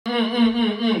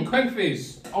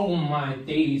Kwengface. Oh my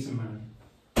days, man.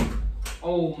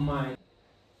 Oh my.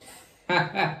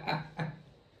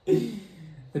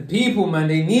 The people, man,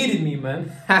 they needed me,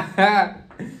 man.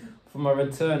 For my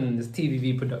return in this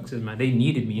TBV Productions, man, they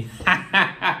needed me.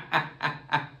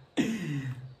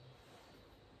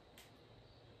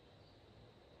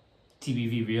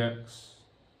 TBV Reacts.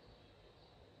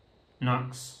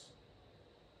 Knucks.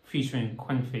 Featuring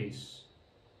Kwengface.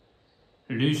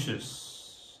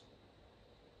 Lucious.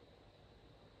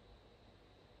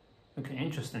 Okay,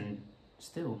 interesting.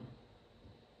 Still,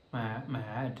 my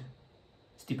ad.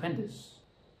 Stupendous.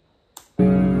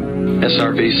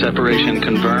 SRV separation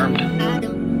confirmed.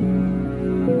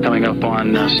 Coming up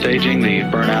on staging the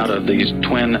burnout of these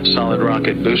twin solid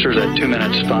rocket boosters at 2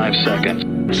 minutes 5 seconds.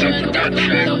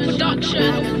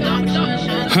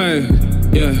 Hey,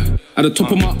 yeah, at the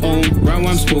top of my own, right where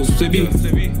I'm supposed to be.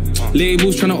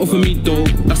 Labels trying to offer me dough,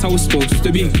 that's how it's supposed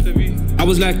to be. I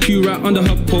was like Q right under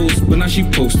her post, but now she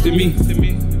posted me.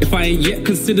 If I ain't yet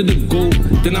considered a goal,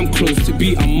 then I'm close to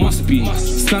be, I must be.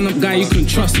 Stand up guy, you can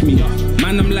trust me.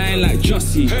 Man, I'm lying like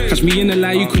Jussie. Catch me in a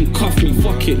lie, you can cuff me.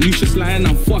 Fuck it, Lucious lying,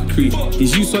 I'm fuckery.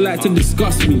 These youths all like to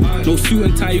discuss me. No suit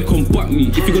and tie, you can butt me.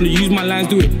 If you're gonna use my lines,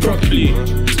 do it properly.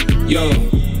 Yo,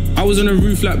 I was on the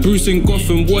roof like Bruce in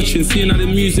Gotham, watching, seeing how the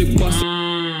music busts.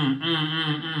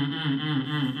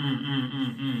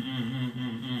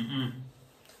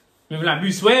 Maybe like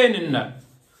Bruce Wayne in that.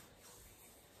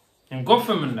 And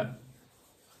Gotham and that.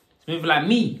 It's maybe like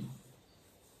me.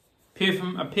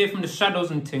 Appear from the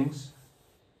shadows and things.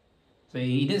 So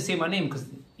he didn't say my name because,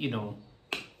 you know,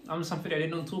 I'm something that they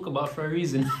don't talk about for a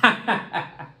reason.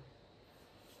 But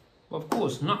of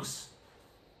course, Knucks.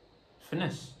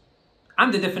 Finesse.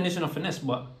 I'm the definition of finesse,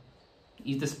 but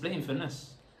he's displaying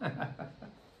finesse.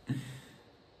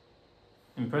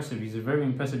 Impressive. He's a very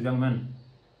impressive young man.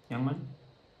 Young man?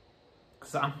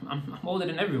 Because I'm older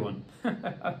than everyone.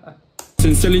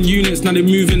 Since selling units, now they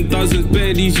moving dozens.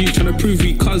 Bare these you trying to prove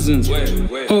we cousins.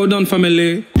 Hold on,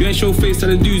 family. You ain't show face at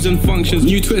the dues and functions.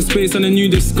 New Twitter space and a new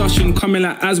discussion. Coming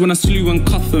like as when I slew and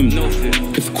cuff them.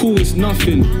 If cool is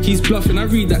nothing, he's bluffing. I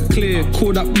read that clear.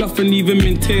 Call that bluff and leave him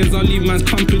in tears. I'll leave man's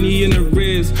company in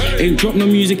arrears. Ain't dropped no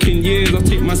music in years. I'll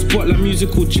take my spot like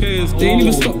musical chairs. They ain't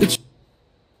even stop the.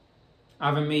 I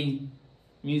haven't made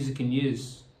music in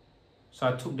years. So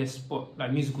I took this spot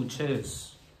like musical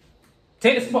chairs.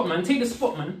 Take the spot, man. Take the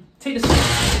spot, man. Take the spot.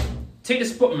 Take the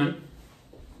spot, man.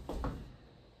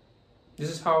 This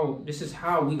is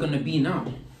how we're gonna be now.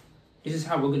 This is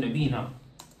how we're gonna be now.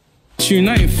 Tune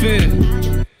ain't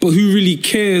fair, but who really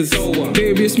cares?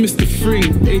 Baby, it's Mr. Fring.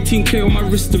 18K on my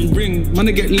wrist and ring. Man,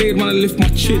 I get laid when I lift my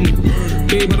chin.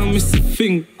 Babe, I don't miss a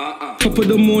thing. Top of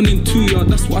the morning too, yeah,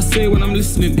 that's what I say when I'm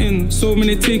listening in. So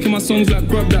many taking my songs like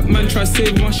grab that man, try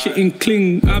save my shit in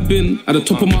cling. I've been at the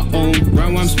top of my own, right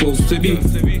where I'm supposed to be.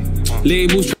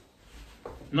 Labels.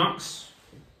 Knucks.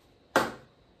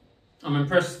 I'm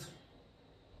impressed.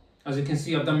 As you can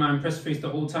see, I've done my impressed face the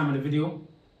whole time of the video.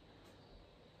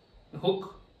 The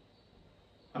hook,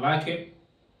 I like it.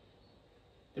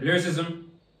 The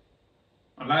lyricism,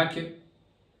 I like it.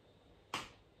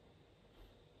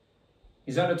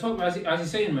 He's at the top, as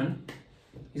he's saying, man.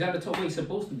 He's at the top where he's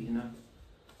supposed to be, you know?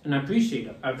 And I appreciate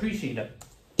that. I appreciate that.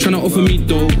 Trying to offer me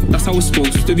dough, that's how it's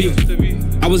supposed to be.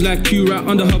 I was like Q right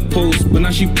under her post, but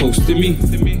now she posted me.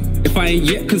 If I ain't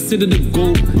yet considered a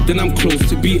goal, then I'm close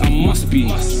to be, I must be.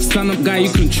 Stand up guy,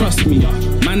 you can trust me.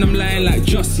 Man, I'm lying like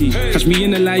Jussie. Catch me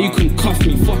in a lie, you can cuff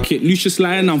me. Fuck it, Lucious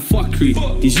lying, I'm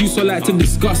fuckery. These youths all like to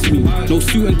discuss me. No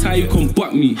suit and tie, you can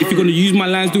butt me. If you're gonna use my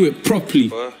lines, do it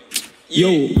properly. Yo,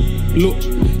 look,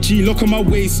 G-lock on my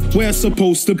waist, where I'm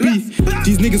supposed to be.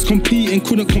 These niggas competing,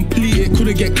 couldn't complete it,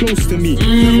 couldn't get close to me.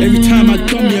 Every time I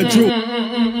done me a drill.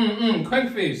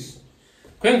 Kwengface.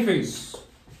 Kwengface.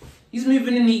 He's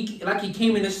moving in like he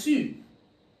came in a suit.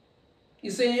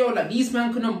 He's saying, yo, like these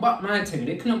men couldn't butt my thing,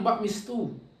 they couldn't butt me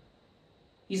stool.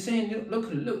 He's saying,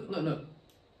 look.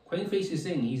 Kwengface is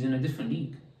saying he's in a different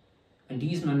league. And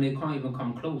these men, they can't even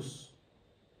come close.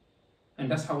 And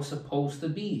that's how it's supposed to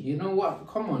be. You know what?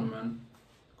 Come on, man.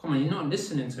 Come on, you're not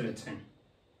listening to the thing.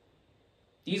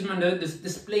 These men, they're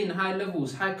displaying high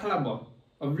levels, high caliber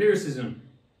of lyricism.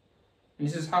 And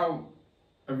this is how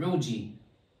a real G,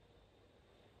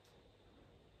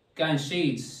 guy in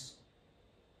shades,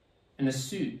 in a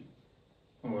suit.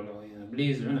 Oh, no, yeah, a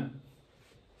blazer, innit?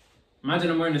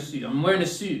 Imagine I'm wearing a suit. I'm wearing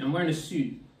a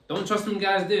suit. Don't trust them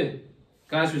guys there.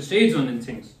 Guys with shades on and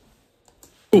things.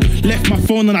 Left my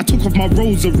phone and I took off my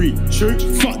rosary. True.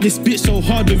 Fuck this bitch so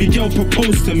hard, baby girl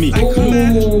proposed to me.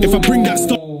 If I bring that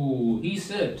stuff.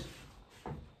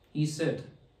 He said,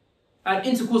 I had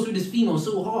intercourse with this female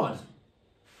so hard.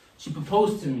 She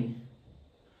proposed to me.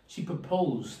 She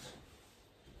proposed.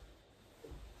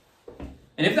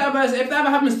 And if that ever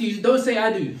happens to you, don't say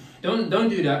I do. Don't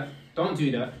do that. Don't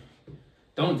do that.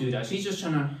 Don't do that. She's just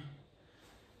trying to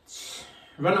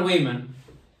run away, man.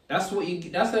 That's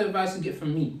the advice you get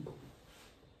from me.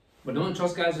 But don't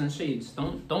trust guys in shades.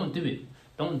 Don't do it.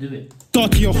 Don't do it.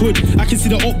 Start to your hood, I can see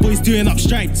the up boys doing up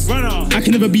strikes. I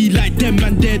can never be like them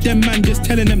man there, them man just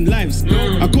telling them lies.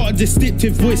 I got a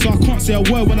distinctive voice, so I can't say a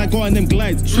word when I go on them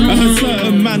glides. I heard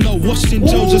certain man not washed in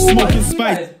jail, just smoking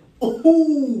spice.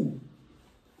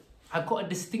 I got a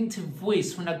distinctive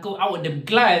voice when I go out with them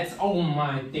glides. Oh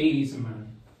my days,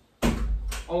 man.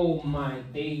 Oh my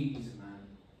days, man.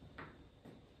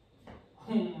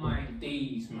 Oh my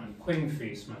days, man.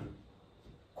 Kwengface, man.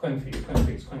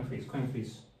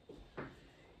 Kwengface.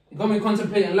 You got me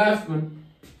contemplating life, man.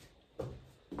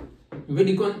 You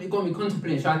really got me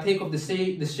contemplating. Should I take off the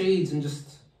shades and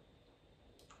just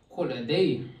call it a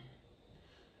day?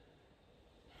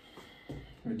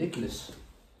 Ridiculous.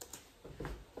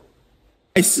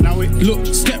 Now it look,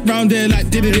 step round there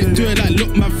like did it, do it like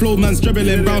look, my flow man's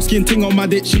dribbling, brown skin ting on my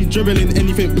dick, she's dribbling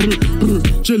anything,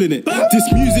 drilling it.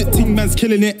 This music ting man's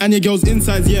killing it, and your girl's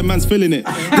insides, yeah man's feeling it.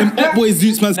 Them up boys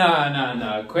zoots man's.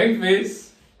 Nah,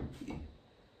 Kwengface.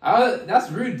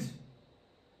 That's rude.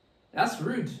 That's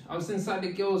rude. I was inside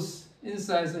the girl's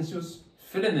insides and she was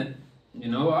feeling it. You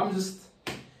know, I'm just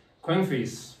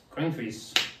Kwengface.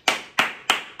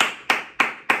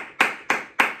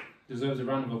 Deserves a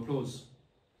round of applause.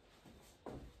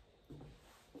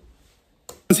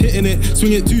 Hitting it,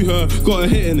 swing it to her, got her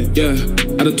hitting it. Yeah,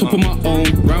 at the top of my own,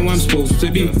 round where I'm supposed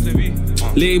to be.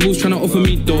 Labels trying to offer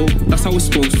me dough, that's how it's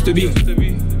supposed to be.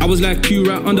 I was like Q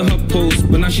right under her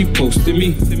post, but now she posted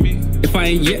me. If I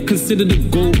ain't yet considered the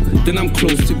goal, then I'm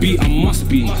close to be, I must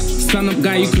be. Stand up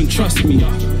guy, you can trust me.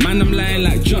 Man, I'm lying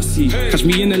like Jussie. Catch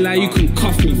me in a lie, you can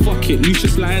cuff me. Fuck it,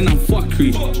 Lucious lying, I'm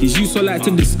fuckery. These youths all like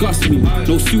to disgust me.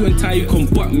 No suit and tie, you can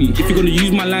butt me. If you're gonna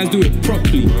use my lines, do it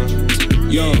properly.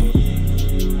 Yo.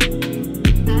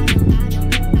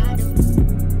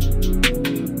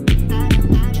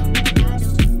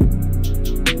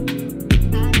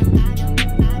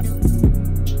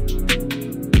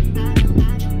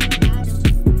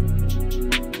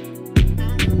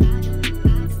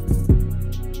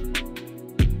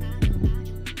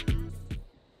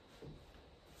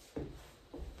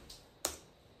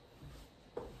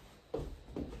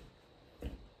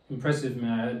 Impressive,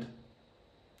 man.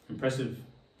 Impressive.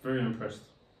 Very impressed.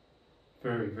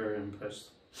 Very impressed.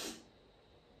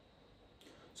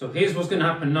 So here's what's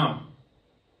gonna happen now.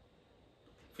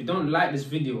 If you don't like this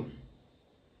video,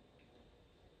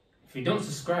 if you don't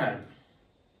subscribe,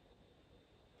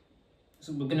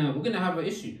 so we're gonna have an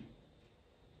issue.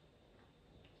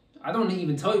 I don't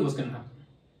even tell you what's gonna happen,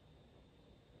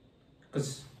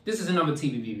 because this is another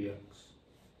TBV Reacts.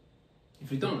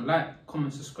 If you don't like,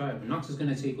 comment, subscribe, Knucks is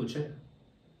gonna take your chair.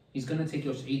 He's gonna take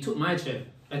your chair. He took my chair.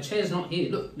 The chair is not here.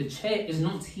 Look, the chair is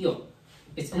not here.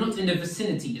 It's not in the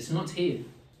vicinity. It's not here.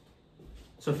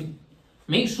 So if you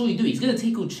make sure you do it, he's gonna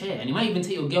take your chair, and he might even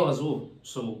take your girl as well.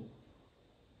 So,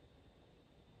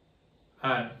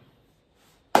 alright,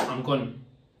 I'm gone.